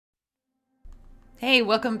Hey,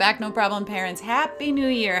 welcome back, No Problem Parents. Happy New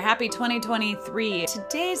Year. Happy 2023.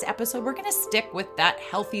 Today's episode, we're going to stick with that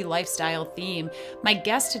healthy lifestyle theme. My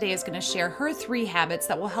guest today is going to share her 3 habits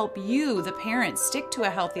that will help you, the parent, stick to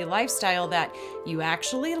a healthy lifestyle that you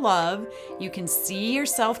actually love, you can see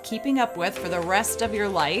yourself keeping up with for the rest of your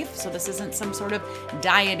life. So this isn't some sort of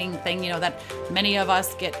dieting thing, that many of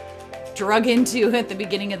us get drug into at the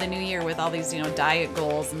beginning of the new year with all these, diet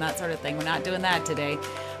goals and that sort of thing. We're not doing that today.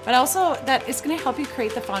 But also that it's going to help you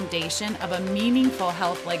create the foundation of a meaningful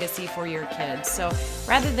health legacy for your kids. So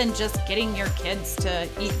rather than just getting your kids to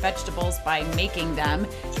eat vegetables by making them,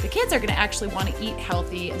 the kids are going to actually want to eat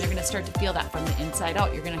healthy, and they're going to start to feel that from the inside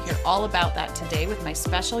out. You're going to hear all about that today with my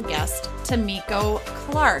special guest, Tameeko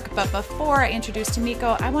Clark. But before I introduce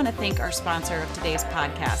Tameeko, I want to thank our sponsor of today's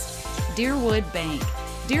podcast, Deerwood Bank.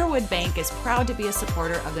 Deerwood Bank is proud to be a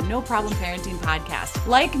supporter of the No Problem Parenting podcast.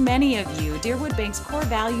 Like many of you, Deerwood Bank's core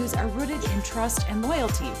values are rooted in trust and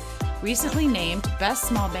loyalty. Recently named Best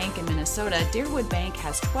Small Bank in Minnesota, Deerwood Bank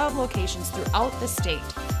has 12 locations throughout the state.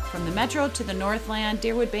 From the metro to the Northland,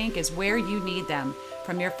 Deerwood Bank is where you need them.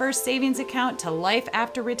 From your first savings account to life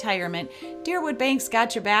after retirement, Deerwood Bank's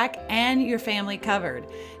got your back and your family covered.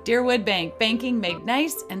 Deerwood Bank, banking made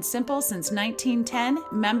nice and simple since 1910,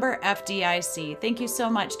 member FDIC. Thank you so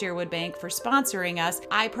much, Deerwood Bank, for sponsoring us.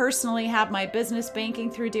 I personally have my business banking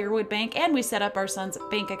through Deerwood Bank, and we set up our son's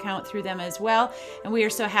bank account through them as well. And we are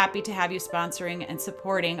so happy to have you sponsoring and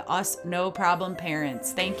supporting us No Problem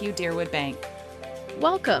parents. Thank you, Deerwood Bank.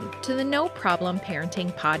 Welcome to the No Problem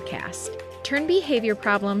Parenting Podcast. Turn behavior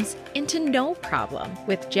problems into no problem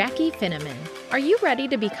with Jackie Finneman. Are you ready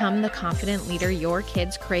to become the confident leader your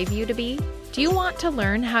kids crave you to be? Do you want to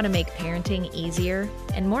learn how to make parenting easier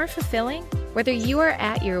and more fulfilling? Whether you are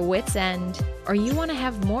at your wit's end or you want to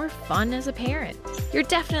have more fun as a parent, you're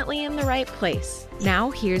definitely in the right place. Now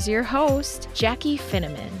here's your host, Jackie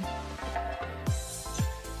Finneman.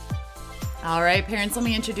 All right, parents, let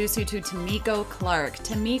me introduce you to Tameeko Clark.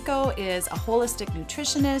 Tameeko is a holistic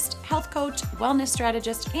nutritionist, health coach, wellness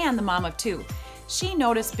strategist, and the mom of 2. She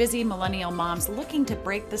noticed busy millennial moms looking to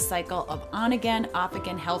break the cycle of on-again,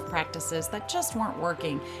 off-again health practices that just weren't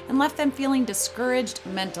working and left them feeling discouraged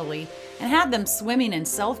mentally and had them swimming in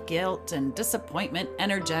self-guilt and disappointment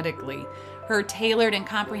energetically. Her tailored and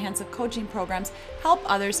comprehensive coaching programs help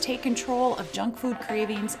others take control of junk food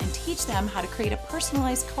cravings and teach them how to create a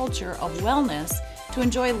personalized culture of wellness to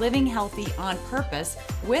enjoy living healthy on purpose,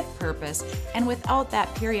 with purpose, and without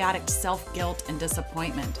that periodic self-guilt and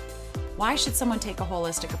disappointment. Why should someone take a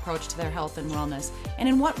holistic approach to their health and wellness? And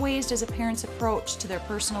in what ways does a parent's approach to their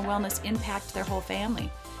personal wellness impact their whole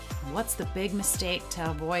family? What's the big mistake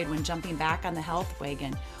to avoid when jumping back on the health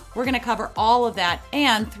wagon? We're going to cover all of that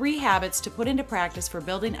and 3 habits to put into practice for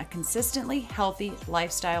building a consistently healthy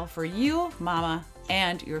lifestyle for you, mama,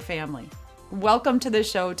 and your family. Welcome to the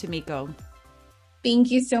show, Tameeko.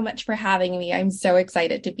 Thank you so much for having me. I'm so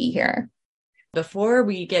excited to be here. Before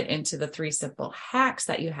we get into the 3 simple hacks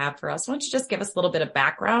that you have for us, why don't you just give us a little bit of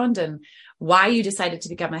background and why you decided to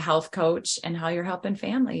become a health coach and how you're helping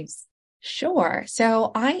families? Sure.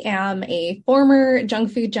 So I am a former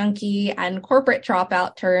junk food junkie and corporate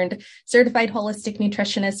dropout turned certified holistic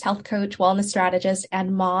nutritionist, health coach, wellness strategist,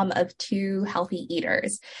 and mom of 2 healthy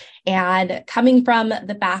eaters. And coming from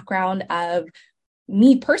the background of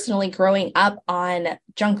me personally growing up on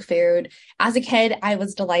junk food, as a kid, I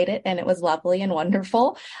was delighted and it was lovely and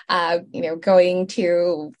wonderful. Going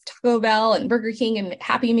to Taco Bell and Burger King and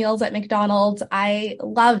Happy Meals at McDonald's, I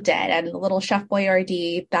loved it. And Little Chef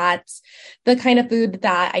Boyardee, that's the kind of food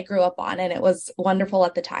that I grew up on, and it was wonderful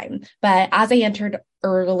at the time. But as I entered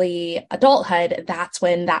early adulthood, that's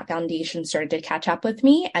when that foundation started to catch up with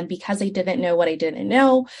me. And because I didn't know what I didn't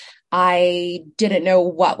know, I didn't know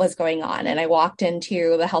what was going on. And I walked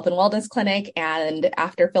into the health and wellness clinic, and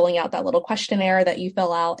after filling out that little questionnaire that you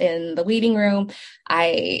fill out in the waiting room,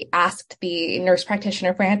 I asked the nurse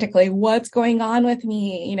practitioner frantically, what's going on with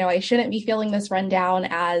me? I shouldn't be feeling this rundown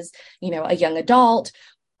as, a young adult.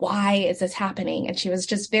 Why is this happening? And she was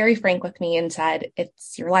just very frank with me and said,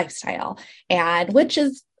 it's your lifestyle. And which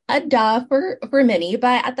is a duh for many,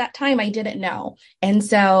 but at that time I didn't know. And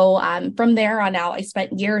so from there on out, I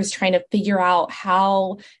spent years trying to figure out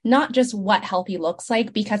how, not just what healthy looks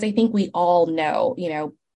like, because I think we all know,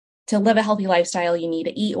 to live a healthy lifestyle, you need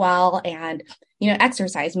to eat well and,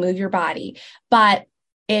 exercise, move your body. But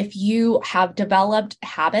if you have developed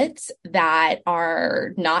habits that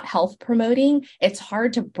are not health promoting, it's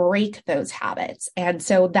hard to break those habits. And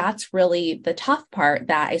so that's really the tough part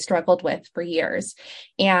that I struggled with for years.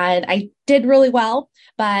 And I did really well.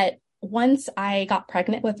 But once I got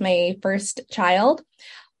pregnant with my first child,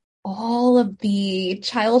 all of the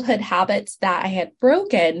childhood habits that I had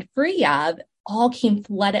broken free of all came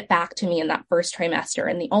flooded back to me in that first trimester.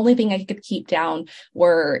 And the only thing I could keep down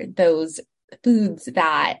were those foods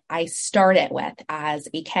that I started with as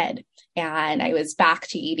a kid. And I was back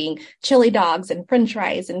to eating chili dogs and French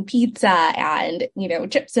fries and pizza and,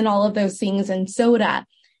 chips and all of those things and soda.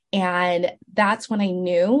 And that's when I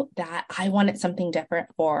knew that I wanted something different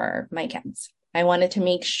for my kids. I wanted to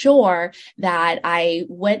make sure that I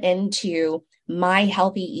went into my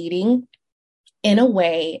healthy eating in a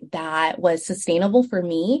way that was sustainable for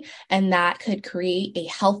me and that could create a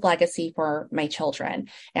health legacy for my children.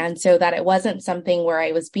 And so that it wasn't something where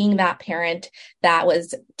I was being that parent that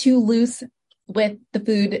was too loose with the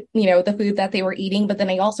food, the food that they were eating. But then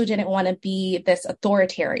I also didn't want to be this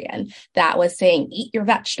authoritarian that was saying, eat your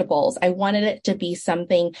vegetables. I wanted it to be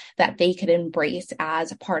something that they could embrace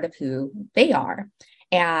as a part of who they are.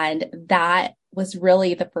 And that was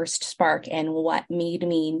really the first spark and what made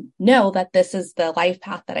me know that this is the life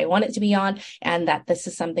path that I wanted to be on, and that this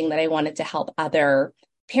is something that I wanted to help other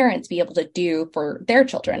parents be able to do for their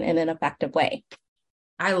children in an effective way.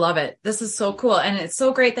 I love it. This is so cool. And it's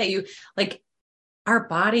so great that you our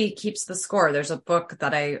body keeps the score. There's a book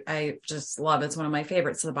that I just love. It's one of my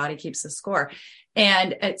favorites. The Body Keeps the Score.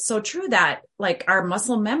 And it's so true that our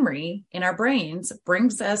muscle memory in our brains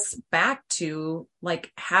brings us back to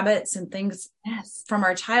habits and things from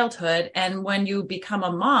our childhood. And when you become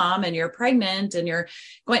a mom and you're pregnant and you're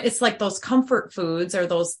going, it's like those comfort foods or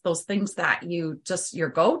those things that you just, your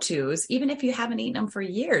go-tos, even if you haven't eaten them for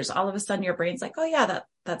years, all of a sudden your brain's like, oh yeah,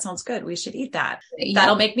 that sounds good. We should eat that. Yep.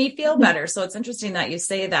 That'll make me feel better. So it's interesting that you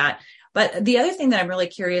say that. But the other thing that I'm really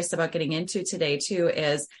curious about getting into today too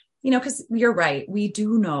is, because you're right. We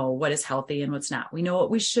do know what is healthy and what's not. We know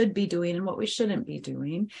what we should be doing and what we shouldn't be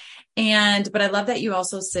doing. But I love that you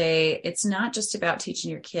also say it's not just about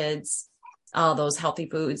teaching your kids all those healthy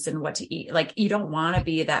foods and what to eat. You don't want to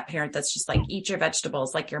be that parent that's just eat your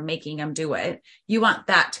vegetables, you're making them do it. You want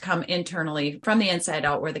that to come internally from the inside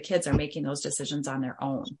out where the kids are making those decisions on their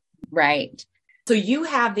own. Right. So you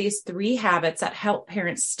have these 3 habits that help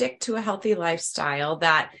parents stick to a healthy lifestyle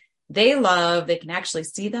that they love, they can actually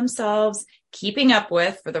see themselves keeping up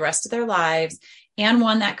with for the rest of their lives, and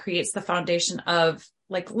one that creates the foundation of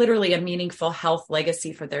literally a meaningful health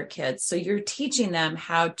legacy for their kids. So you're teaching them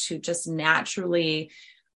how to just naturally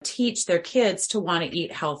teach their kids to want to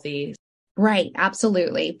eat healthy. Right,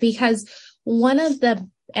 absolutely. Because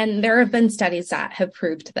and there have been studies that have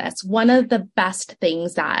proved this, one of the best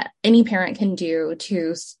things that any parent can do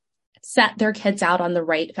to set their kids out on the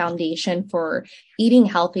right foundation for eating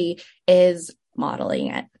healthy is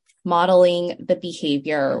modeling the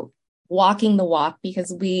behavior, walking the walk,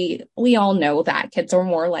 because we all know that kids are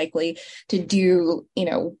more likely to do,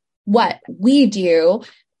 what we do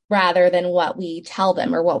rather than what we tell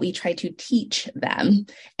them or what we try to teach them.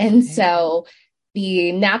 And so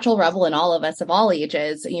the natural rebel in all of us of all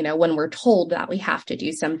ages, when we're told that we have to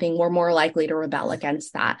do something, we're more likely to rebel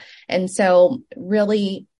against that. And so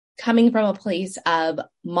really coming from a place of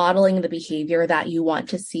modeling the behavior that you want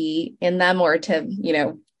to see in them, or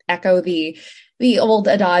to, echo the old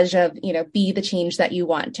adage of, be the change that you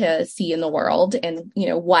want to see in the world, and,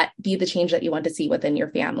 be the change that you want to see within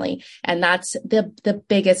your family. And that's the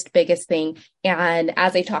biggest thing. And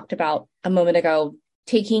as I talked about a moment ago,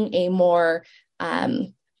 taking a more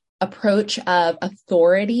approach of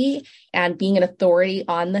authority and being an authority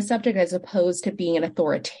on the subject, as opposed to being an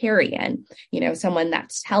authoritarian, someone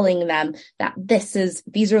that's telling them that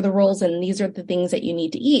these are the rules and these are the things that you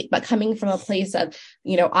need to eat, but coming from a place of,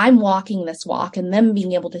 I'm walking this walk, and them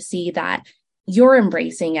being able to see that you're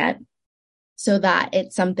embracing it so that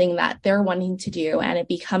it's something that they're wanting to do, and it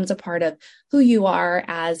becomes a part of who you are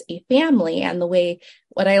as a family. And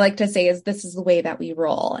what I like to say is, this is the way that we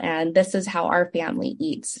roll, and this is how our family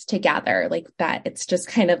eats together, that. It's just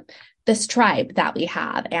kind of this tribe that we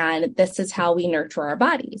have, and this is how we nurture our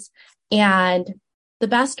bodies. And the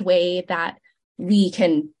best way that we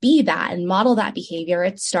can be that and model that behavior,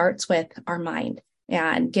 it starts with our mind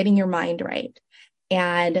and getting your mind right.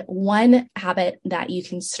 And one habit that you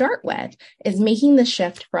can start with is making the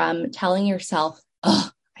shift from telling yourself, oh,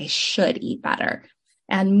 I should eat better,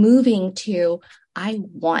 and moving to, I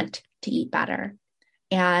want to eat better.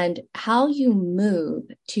 And how you move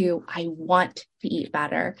to, I want to eat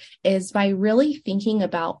better, is by really thinking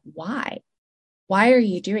about why. Why are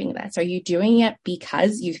you doing this? Are you doing it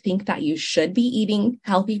because you think that you should be eating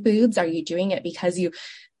healthy foods? Are you doing it because you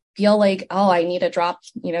feel like, oh, I need to drop,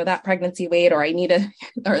 that pregnancy weight, or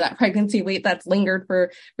or that pregnancy weight that's lingered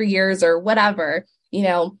for years or whatever?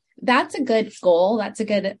 That's a good goal. That's a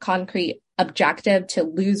good concrete objective to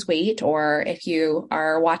lose weight, or if you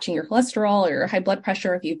are watching your cholesterol or your high blood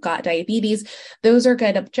pressure, if you've got diabetes, those are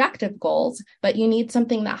good objective goals, but you need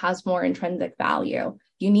something that has more intrinsic value.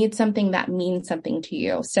 You need something that means something to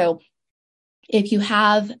you. So if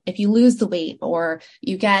you lose the weight, or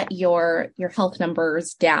you get your health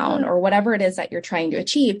numbers down, or whatever it is that you're trying to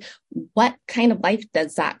achieve, what kind of life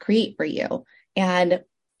does that create for you? And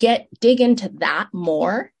dig into that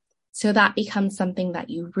more, so that becomes something that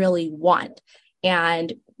you really want.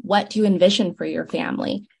 And what do you envision for your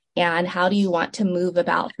family? And how do you want to move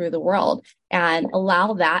about through the world? And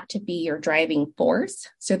allow that to be your driving force,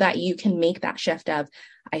 so that you can make that shift of,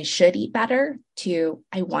 I should eat better, to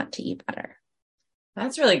I want to eat better.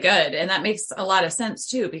 That's really good. And that makes a lot of sense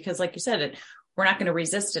too, because like you said, we're not going to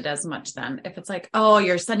resist it as much then. If it's like, oh,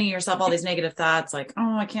 you're sending yourself all these negative thoughts, like,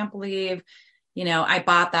 oh, I can't believe, I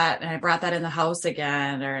bought that and I brought that in the house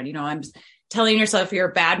again. Or, I'm telling yourself you're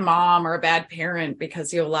a bad mom or a bad parent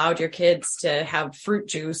because you allowed your kids to have fruit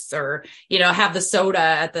juice, or, have the soda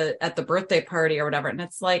at the birthday party or whatever. And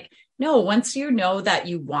it's like, no, once you know that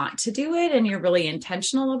you want to do it and you're really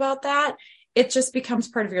intentional about that, it just becomes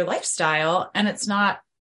part of your lifestyle, and it's not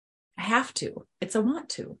a have to, it's a want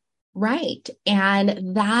to. Right.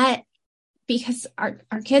 And that, because our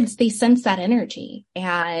kids, they sense that energy.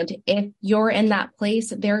 And if you're in that place,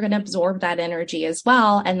 they're going to absorb that energy as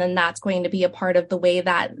well. And then that's going to be a part of the way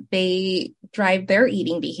that they drive their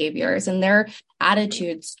eating behaviors, and their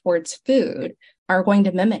attitudes towards food are going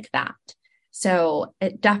to mimic that. So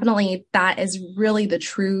that is really the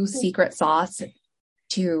true secret sauce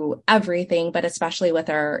to everything, but especially with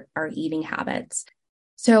our eating habits.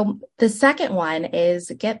 So the second one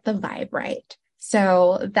is get the vibe right.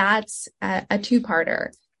 So that's a two-parter.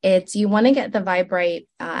 It's, you want to get the vibe right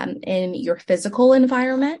in your physical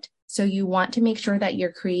environment. So you want to make sure that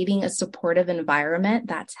you're creating a supportive environment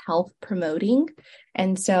that's health promoting.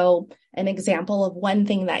 And so an example of one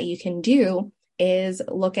thing that you can do is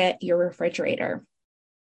look at your refrigerator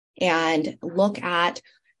and look at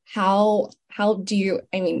how do you,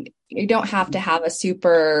 you don't have to have a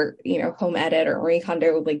super, home edit or Marie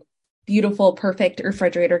Kondo, like beautiful, perfect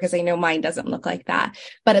refrigerator, because I know mine doesn't look like that.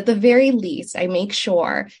 But at the very least, I make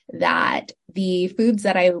sure that the foods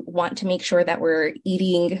that I want to make sure that we're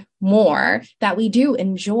eating more, that we do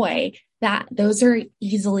enjoy, that those are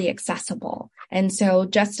easily accessible. And so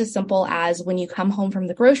just as simple as when you come home from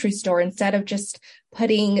the grocery store, instead of just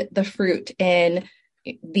putting the fruit in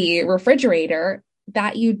the refrigerator,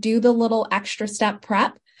 that you do the little extra step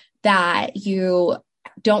prep that you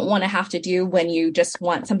don't want to have to do when you just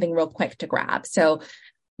want something real quick to grab. So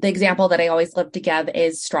the example that I always love to give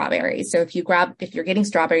is strawberries. So if you're getting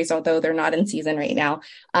strawberries, although they're not in season right now,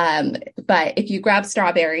 but if you grab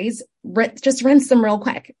strawberries, just rinse them real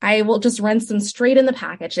quick. I will just rinse them straight in the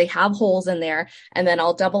package. They have holes in there, and then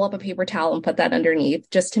I'll double up a paper towel and put that underneath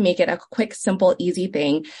just to make it a quick, simple, easy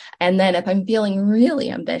thing. And then if I'm feeling really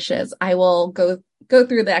ambitious, I will go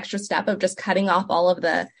through the extra step of just cutting off all of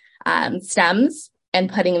the stems and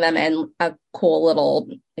putting them in a cool little,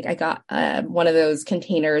 like I got one of those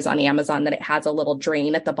containers on Amazon that it has a little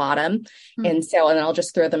drain at the bottom. Mm-hmm. And then I'll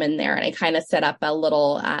just throw them in there, and I kind of set up a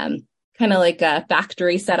little, kind of like a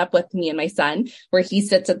factory setup with me and my son, where he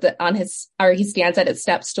sits he stands at his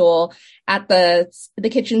step stool at the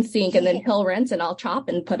kitchen sink, and then he'll rinse and I'll chop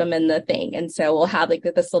and put them in the thing. And so we'll have like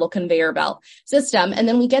this little conveyor belt system. And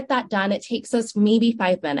then we get that done. It takes us maybe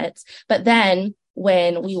 5 minutes, but then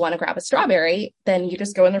when we want to grab a strawberry, then you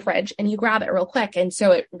just go in the fridge and you grab it real quick. And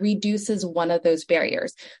so it reduces one of those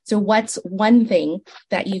barriers. So what's one thing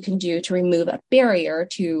that you can do to remove a barrier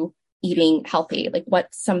to eating healthy? Like,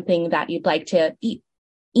 what's something that you'd like to eat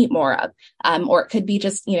more of? Or it could be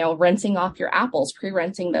just, rinsing off your apples,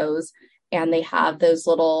 pre-rinsing those. And they have those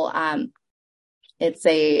little,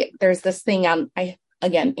 there's this thing on,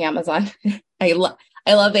 Amazon. I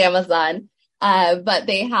love Amazon. But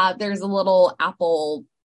there's a little apple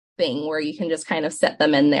thing where you can just kind of set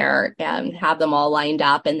them in there and have them all lined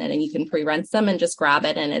up, and then you can pre-rinse them and just grab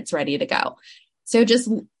it and it's ready to go. So just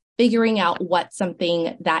figuring out what's one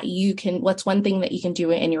thing that you can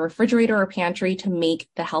do in your refrigerator or pantry to make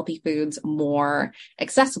the healthy foods more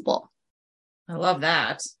accessible. I love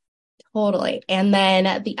that. Totally. And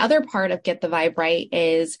then the other part of Get the Vibe Right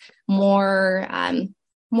is more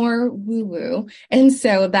woo-woo. And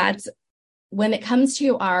so that's, when it comes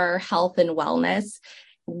to our health and wellness,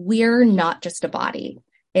 we're not just a body.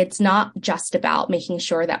 It's not just about making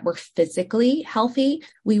sure that we're physically healthy.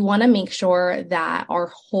 We want to make sure that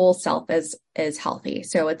our whole self is healthy.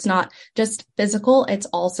 So it's not just physical, it's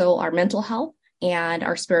also our mental health and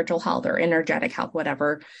our spiritual health or energetic health,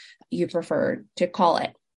 whatever you prefer to call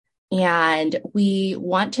it. And we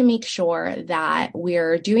want to make sure that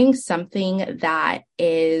we're doing something that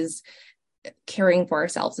is caring for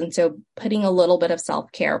ourselves. And so putting a little bit of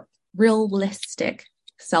self-care, realistic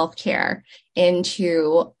self-care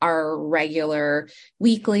into our regular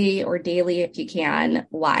weekly or daily, if you can,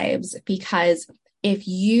 lives. Because if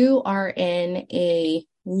you are in a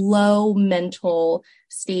low mental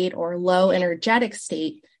state or low energetic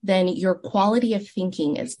state, then your quality of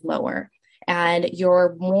thinking is lower. And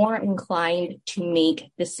you're more inclined to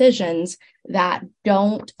make decisions that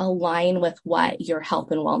don't align with what your health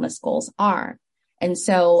and wellness goals are. And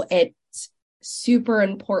so it's super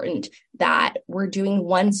important that we're doing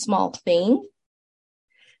one small thing,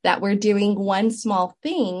 that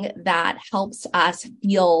helps us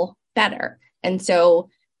feel better. And so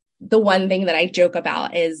the one thing that I joke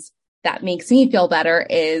about is that makes me feel better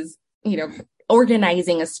is,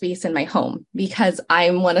 organizing a space in my home, because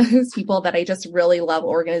I'm one of those people that I just really love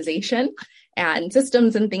organization and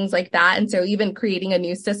systems and things like that. And so even creating a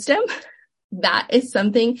new system, that is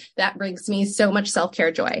something that brings me so much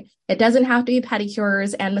self-care joy. It doesn't have to be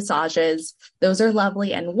pedicures and massages. Those are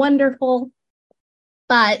lovely and wonderful.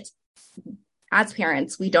 But as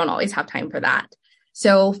parents, we don't always have time for that.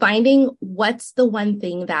 So finding what's the one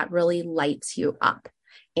thing that really lights you up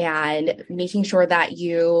and making sure that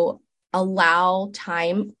you allow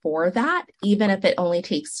time for that, even if it only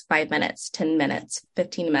takes 5 minutes, 10 minutes,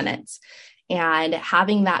 15 minutes, and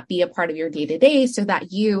having that be a part of your day-to-day so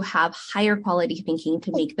that you have higher quality thinking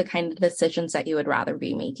to make the kind of decisions that you would rather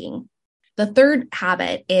be making. The third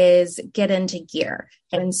habit is get into gear.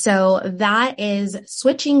 And so that is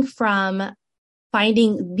switching from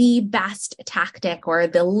finding the best tactic or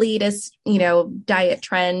the latest, diet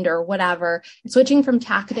trend or whatever, switching from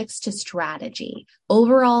tactics to strategy,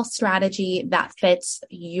 overall strategy that fits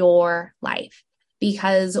your life.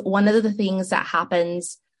 Because one of the things that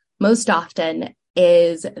happens most often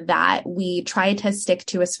is that we try to stick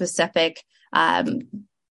to a specific diet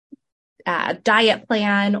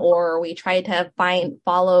plan, or we try to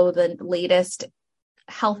follow the latest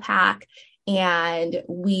health hack, and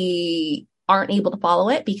we aren't able to follow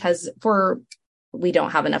it because we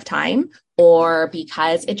don't have enough time, or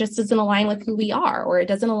because it just doesn't align with who we are, or it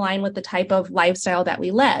doesn't align with the type of lifestyle that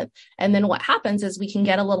we live. And then what happens is we can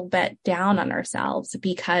get a little bit down on ourselves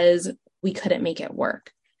because we couldn't make it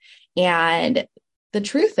work. And the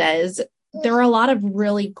truth is, there are a lot of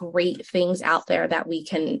really great things out there that we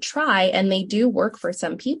can try, and they do work for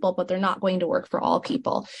some people, but they're not going to work for all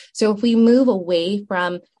people. So if we move away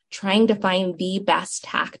from trying to find the best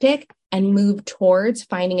tactic and move towards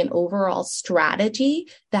finding an overall strategy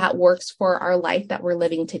that works for our life that we're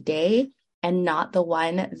living today, and not the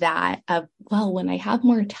one that when I have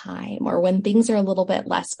more time or when things are a little bit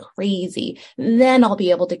less crazy, then I'll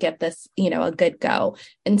be able to get this, a good go.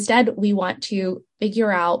 Instead, we want to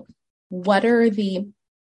figure out what are the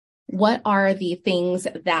things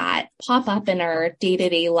that pop up in our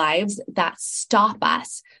day-to-day lives that stop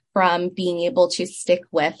us from being able to stick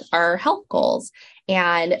with our health goals,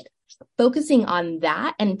 and focusing on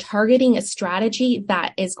that and targeting a strategy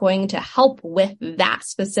that is going to help with that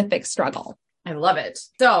specific struggle. I love it.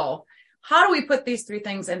 So how do we put these three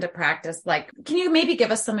things into practice? Like, can you maybe give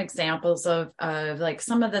us some examples of like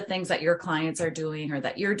some of the things that your clients are doing or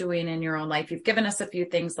that you're doing in your own life? You've given us a few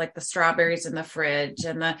things like the strawberries in the fridge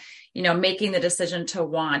and the, making the decision to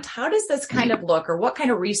want. How does this kind of look, or what kind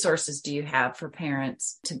of resources do you have for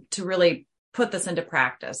parents to really put this into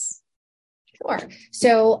practice? Sure.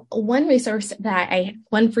 So one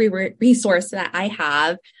free resource that I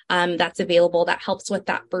have that's available that helps with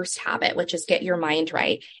that first habit, which is get your mind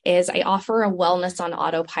right, is I offer a wellness on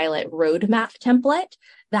autopilot roadmap template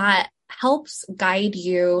that helps guide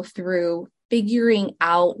you through figuring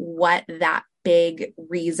out what that big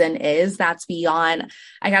reason is that's beyond,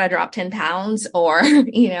 I got to drop 10 pounds, or,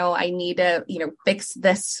 I need to, fix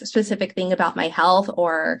this specific thing about my health,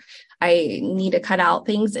 or I need to cut out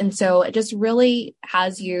things. And so it just really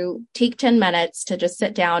has you take 10 minutes to just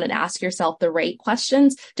sit down and ask yourself the right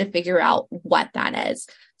questions to figure out what that is.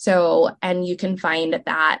 So, and you can find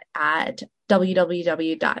that at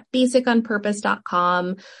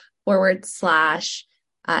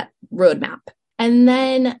www.basiconpurpose.com/roadmap. And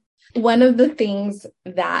then one of the things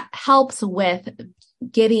that helps with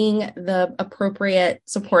getting the appropriate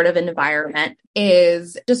supportive environment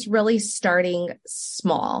is just really starting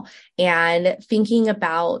small and thinking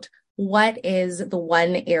about what is the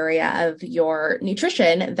one area of your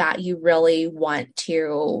nutrition that you really want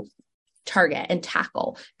to target and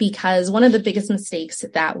tackle, because one of the biggest mistakes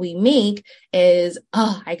that we make is,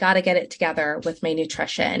 oh, I got to get it together with my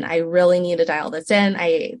nutrition. I really need to dial this in.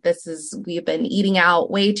 We've been eating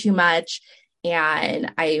out way too much,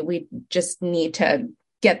 and we just need to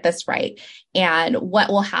get this right. And what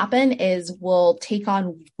will happen is we'll take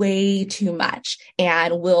on way too much,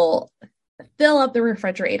 and we'll fill up the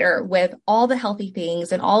refrigerator with all the healthy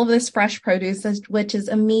things and all of this fresh produce, which is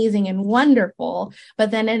amazing and wonderful.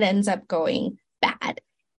 But then it ends up going bad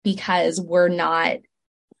because we're not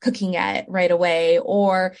cooking it right away,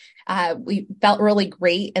 or we felt really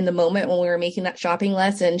great in the moment when we were making that shopping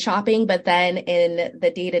list and shopping. But then in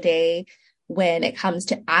the day-to-day, when it comes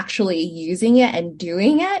to actually using it and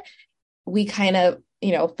doing it, we kind of,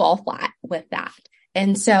 fall flat with that.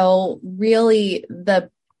 And so really the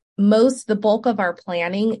bulk of our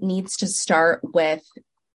planning needs to start with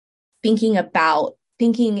thinking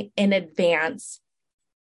in advance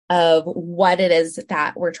of what it is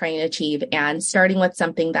that we're trying to achieve, and starting with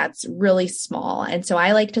something that's really small. And so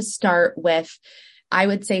I like to start with, I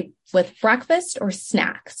would say, with breakfast or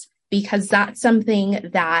snacks, because that's something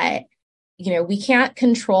that, we can't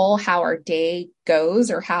control how our day goes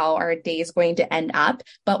or how our day is going to end up,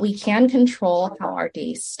 but we can control how our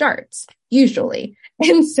day starts, usually.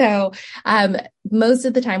 And so most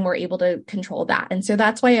of the time we're able to control that. And so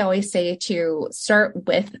that's why I always say to start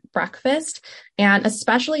with breakfast. And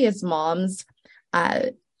especially as moms,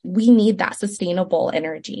 we need that sustainable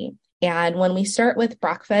energy. And when we start with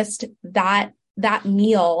breakfast, that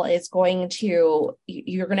meal is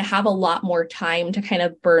you're going to have a lot more time to kind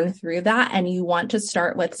of burn through that. And you want to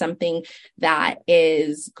start with something that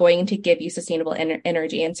is going to give you sustainable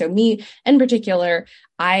energy. And so me in particular,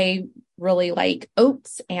 I really like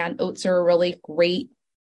oats, and oats are a really great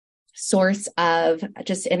source of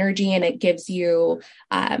just energy, and it gives you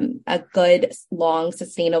a good, long,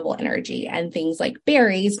 sustainable energy. And things like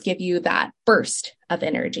berries give you that burst of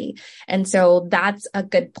energy. And so that's a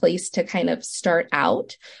good place to kind of start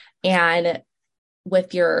out, and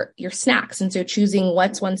with your snacks. And so choosing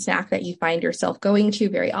what's one snack that you find yourself going to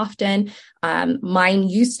very often. Mine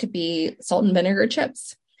used to be salt and vinegar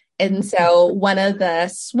chips. And so one of the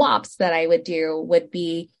swaps that I would do would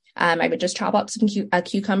be, I would just chop up a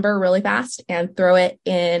cucumber really fast and throw it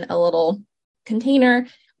in a little container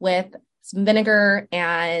with some vinegar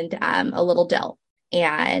and a little dill.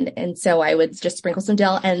 And so I would just sprinkle some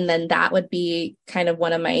dill, and then that would be kind of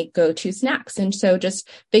one of my go-to snacks. And so just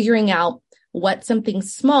figuring out what's something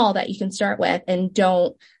small that you can start with, and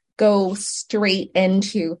don't go straight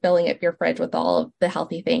into filling up your fridge with all of the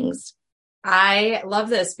healthy things. I love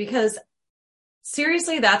this, because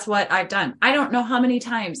seriously, that's what I've done. I don't know how many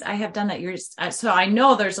times I have done that. So I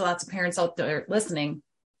know there's lots of parents out there listening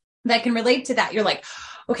that can relate to that. You're like,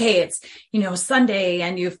 okay, it's, Sunday,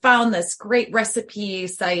 and you found this great recipe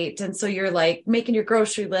site. And so you're like making your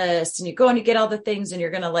grocery list, and you go and you get all the things, and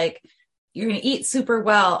you're going to eat super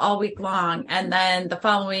well all week long. And then the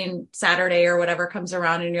following Saturday or whatever comes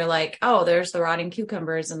around, and you're like, oh, there's the rotting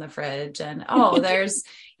cucumbers in the fridge. And oh, there's,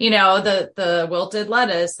 the wilted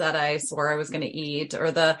lettuce that I swore I was going to eat, or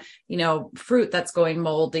the, fruit that's going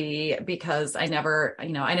moldy because I never, I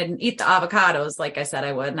didn't eat the avocados like I said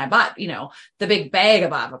I would. And I bought, the big bag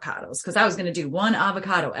of avocados because I was going to do one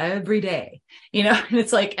avocado every day, and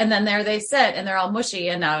it's like, and then there they sit and they're all mushy,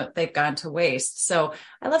 and now they've gone to waste. So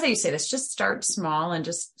I love that you say this, just start small and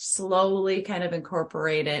just slowly kind of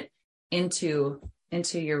incorporate it into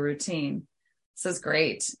your routine. This is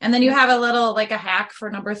great. And then you have a little, like a hack for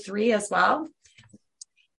number 3 as well.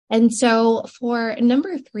 And so for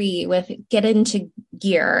number 3, with get into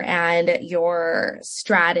gear and your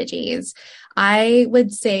strategies, I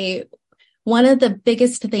would say one of the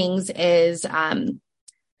biggest things is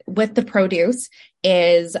with the produce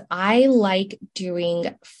is I like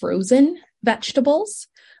doing frozen vegetables.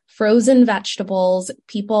 Frozen vegetables,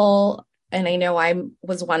 people, and I know I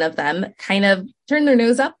was one of them, kind of turn their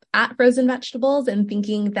nose up at frozen vegetables and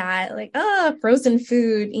thinking that like, frozen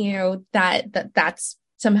food, that's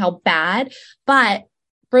somehow bad. But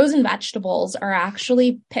frozen vegetables are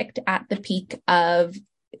actually picked at the peak of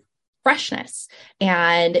freshness.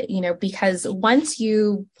 And, because once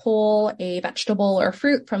you pull a vegetable or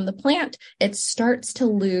fruit from the plant, it starts to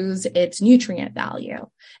lose its nutrient value.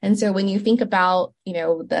 And so when you think about,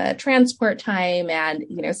 the transport time and,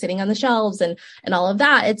 sitting on the shelves and all of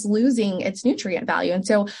that, it's losing its nutrient value. And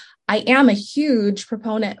so I am a huge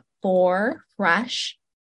proponent for fresh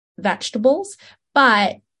vegetables,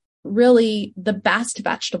 but really the best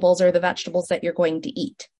vegetables are the vegetables that you're going to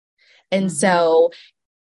eat. And so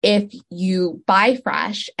if you buy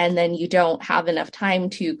fresh and then you don't have enough time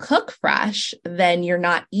to cook fresh, then you're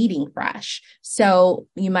not eating fresh. So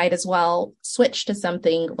you might as well switch to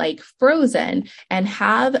something like frozen and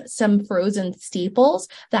have some frozen staples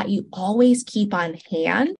that you always keep on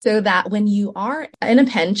hand so that when you are in a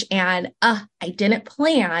pinch and I didn't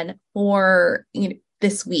plan for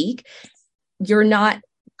this week, you're not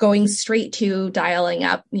going straight to dialing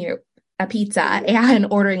up, a pizza and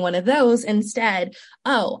ordering one of those. Instead,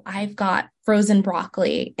 I've got frozen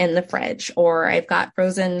broccoli in the fridge, or I've got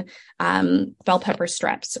frozen bell pepper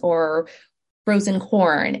strips or frozen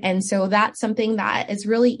corn. And so that's something that is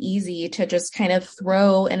really easy to just kind of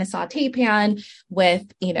throw in a saute pan with,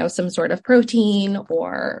 some sort of protein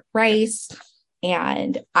or rice.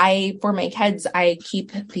 And for my kids, I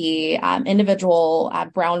keep the individual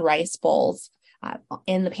brown rice bowls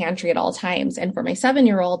in the pantry at all times. And for my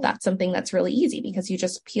 7-year-old, that's something that's really easy because you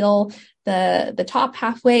just peel the top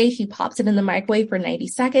halfway, he pops it in the microwave for 90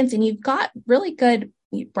 seconds, and you've got really good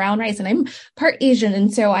brown rice. And I'm part Asian,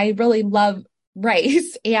 and so I really love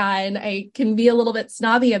rice, and I can be a little bit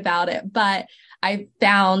snobby about it, but I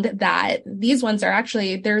found that these ones are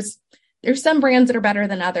actually, there's some brands that are better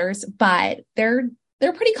than others, but they're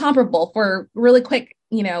pretty comparable for really quick,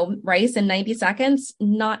 rice in 90 seconds,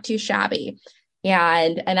 not too shabby.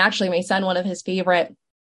 And actually my son, one of his favorite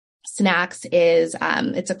snacks is,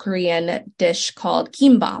 it's a Korean dish called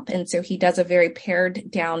kimbap. And so he does a very pared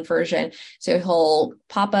down version. So he'll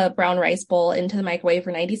pop a brown rice bowl into the microwave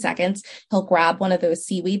for 90 seconds. He'll grab one of those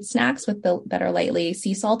seaweed snacks that are lightly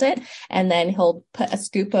sea salted. And then he'll put a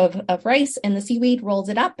scoop of rice in the seaweed, rolls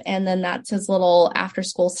it up. And then that's his little after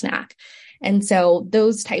school snack. And so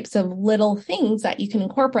those types of little things that you can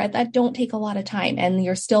incorporate that don't take a lot of time, and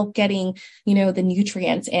you're still getting, the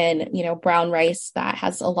nutrients in, brown rice that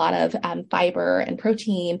has a lot of fiber and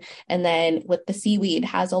protein. And then with the seaweed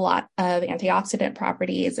has a lot of antioxidant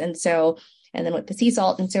properties. And then with the sea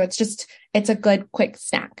salt. And so it's a good quick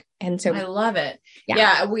snack. And so I love it.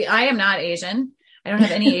 Yeah. I am not Asian. I don't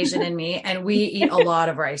have any Asian in me, and we eat a lot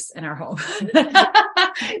of rice in our home.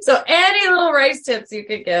 So any little rice tips you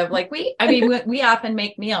could give, we often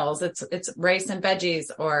make meals. It's rice and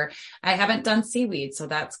veggies, or I haven't done seaweed. So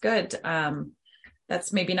that's good.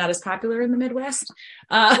 That's maybe not as popular in the Midwest.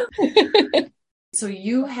 So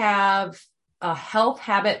you have a health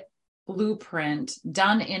habit blueprint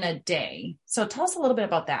done in a day. So tell us a little bit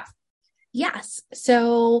about that. Yes.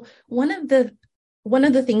 So one of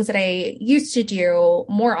the things that I used to do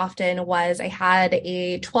more often was I had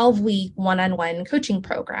a 12-week one-on-one coaching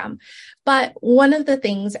program. But one of the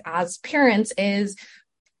things as parents is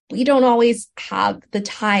we don't always have the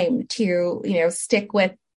time to, stick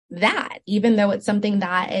with that, even though it's something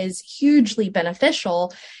that is hugely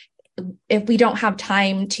beneficial. If we don't have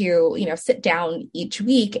time to, sit down each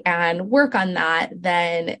week and work on that,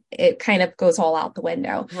 then it kind of goes all out the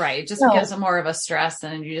window. Right. It just becomes more of a stress,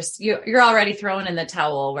 and you're already throwing in the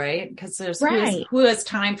towel, right? Because who has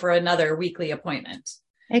time for another weekly appointment?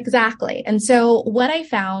 Exactly. And so what I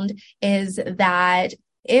found is that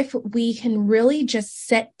if we can really just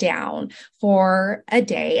sit down for a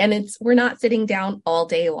day, and we're not sitting down all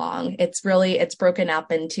day long. It's broken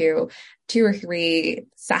up into 2 or 3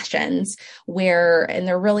 sessions and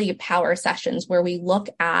they're really power sessions where we look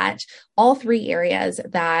at all 3 areas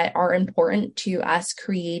that are important to us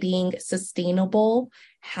creating sustainable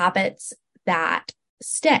habits that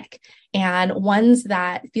stick and ones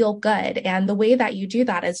that feel good. And the way that you do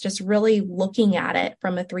that is just really looking at it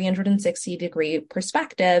from a 360-degree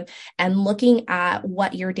perspective and looking at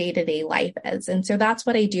what your day-to-day life is. And so that's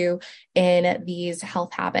what I do in these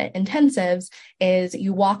health habit intensives is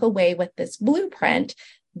you walk away with this blueprint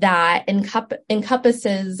that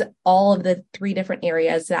encompasses all of the 3 different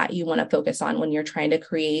areas that you want to focus on when you're trying to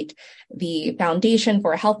create the foundation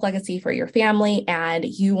for a health legacy for your family, and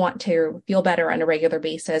you want to feel better on a regular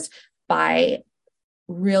basis by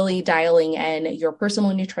really dialing in your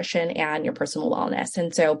personal nutrition and your personal wellness.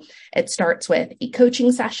 And so it starts with a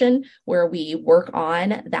coaching session where we work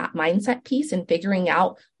on that mindset piece and figuring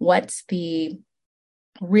out what's the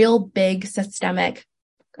real big systemic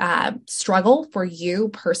struggle for you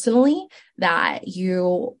personally that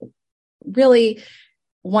you really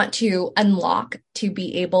want to unlock to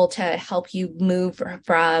be able to help you move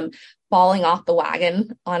from falling off the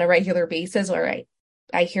wagon on a regular basis. Or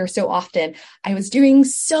I hear so often, I was doing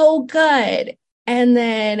so good and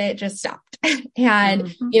then it just stopped.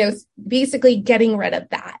 And, basically getting rid of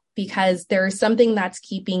that because there's something that's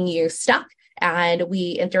keeping you stuck. And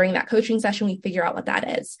during that coaching session, we figure out what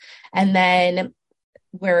that is. And then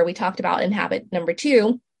where we talked about in habit number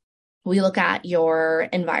 2, we look at your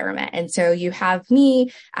environment. And so you have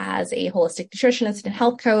me as a holistic nutritionist and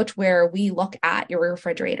health coach, where we look at your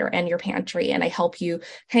refrigerator and your pantry, and I help you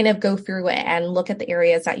kind of go through it and look at the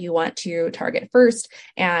areas that you want to target first,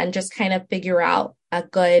 and just kind of figure out a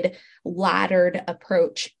good laddered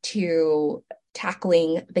approach to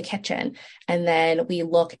tackling the kitchen. And then we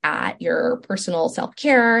look at your personal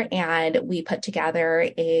self-care, and we put together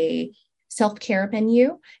a self-care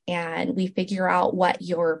menu, and we figure out what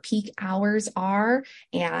your peak hours are,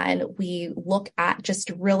 and we look at just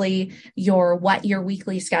really what your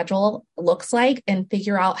weekly schedule looks like, and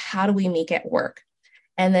figure out how do we make it work.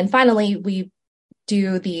 And then finally, we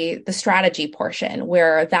do the strategy portion,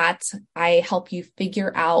 where I help you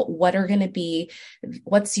figure out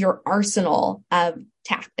what's your arsenal of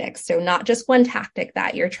tactics. So not just one tactic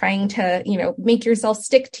that you're trying to, make yourself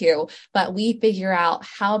stick to, but we figure out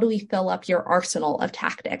how do we fill up your arsenal of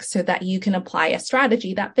tactics so that you can apply a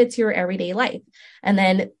strategy that fits your everyday life. And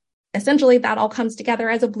then essentially that all comes together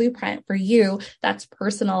as a blueprint for you that's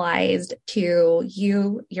personalized to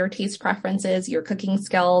you, your taste preferences, your cooking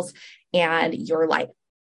skills, and your life.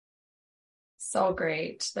 So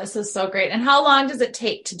great. This is so great. And how long does it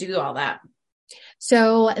take to do all that?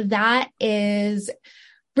 So that is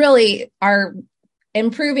really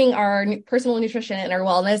improving our personal nutrition and our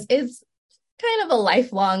wellness is kind of a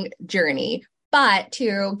lifelong journey. But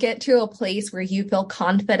to get to a place where you feel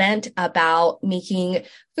confident about making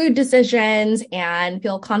food decisions and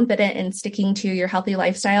feel confident in sticking to your healthy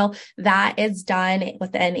lifestyle, that is done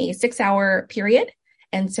within a 6-hour period.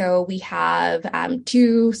 And so we have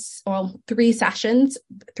 3 sessions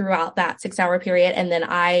throughout that 6-hour period. And then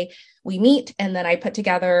we meet, and then I put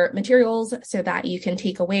together materials so that you can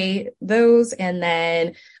take away those. And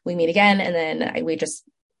then we meet again. And then we just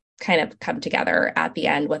kind of come together at the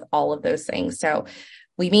end with all of those things. So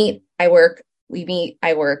we meet, I work, we meet,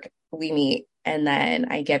 I work, we meet, and then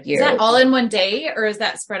I give you. Is that all in one day, or is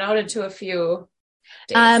that spread out into a few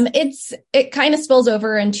days? It kind of spills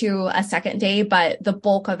over into a second day, but the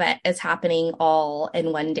bulk of it is happening all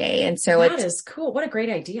in one day. And so that is cool. What a great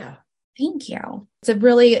idea. Thank you. It's a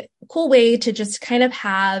really cool way to just kind of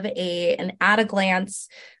have an at a glance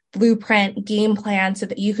blueprint game plan so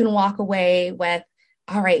that you can walk away with,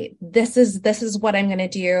 all right, this is what I'm going to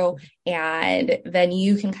do. And then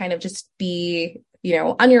you can kind of just be,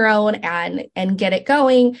 on your own and get it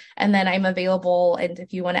going. And then I'm available. And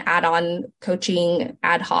if you want to add on coaching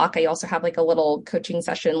ad hoc, I also have like a little coaching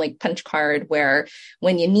session, like punch card, where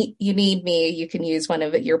when you need me, you can use one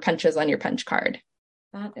of your punches on your punch card.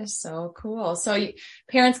 That is so cool. So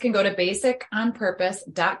parents can go to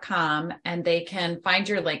basiconpurpose.com and they can find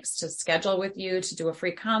your links to schedule with you, to do a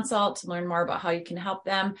free consult, to learn more about how you can help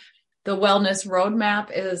them. The wellness roadmap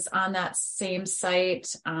is on that same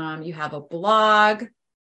site. You have a blog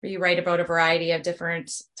where you write about a variety of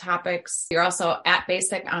different topics. You're also at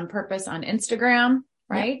Basic on Purpose on Instagram,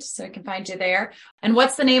 right? Yep. So I can find you there. And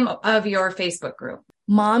what's the name of your Facebook group?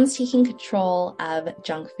 Moms Taking Control of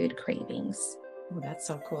Junk Food Cravings. Oh, that's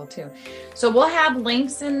so cool too. So we'll have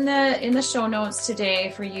links in the show notes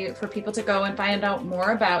today for people to go and find out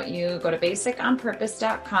more about you. Go to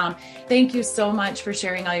basiconpurpose.com. Thank you so much for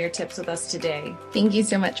sharing all your tips with us today. Thank you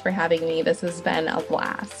so much for having me. This has been a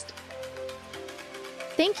blast.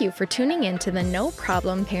 Thank you for tuning in to the No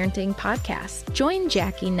Problem Parenting Podcast. Join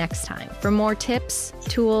Jackie next time for more tips,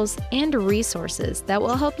 tools, and resources that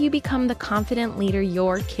will help you become the confident leader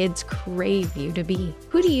your kids crave you to be.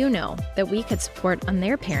 Who do you know that we could support on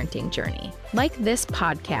their parenting journey? Like this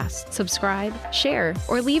podcast, subscribe, share,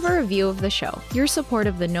 or leave a review of the show. Your support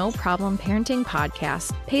of the No Problem Parenting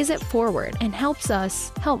Podcast pays it forward and helps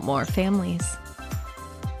us help more families.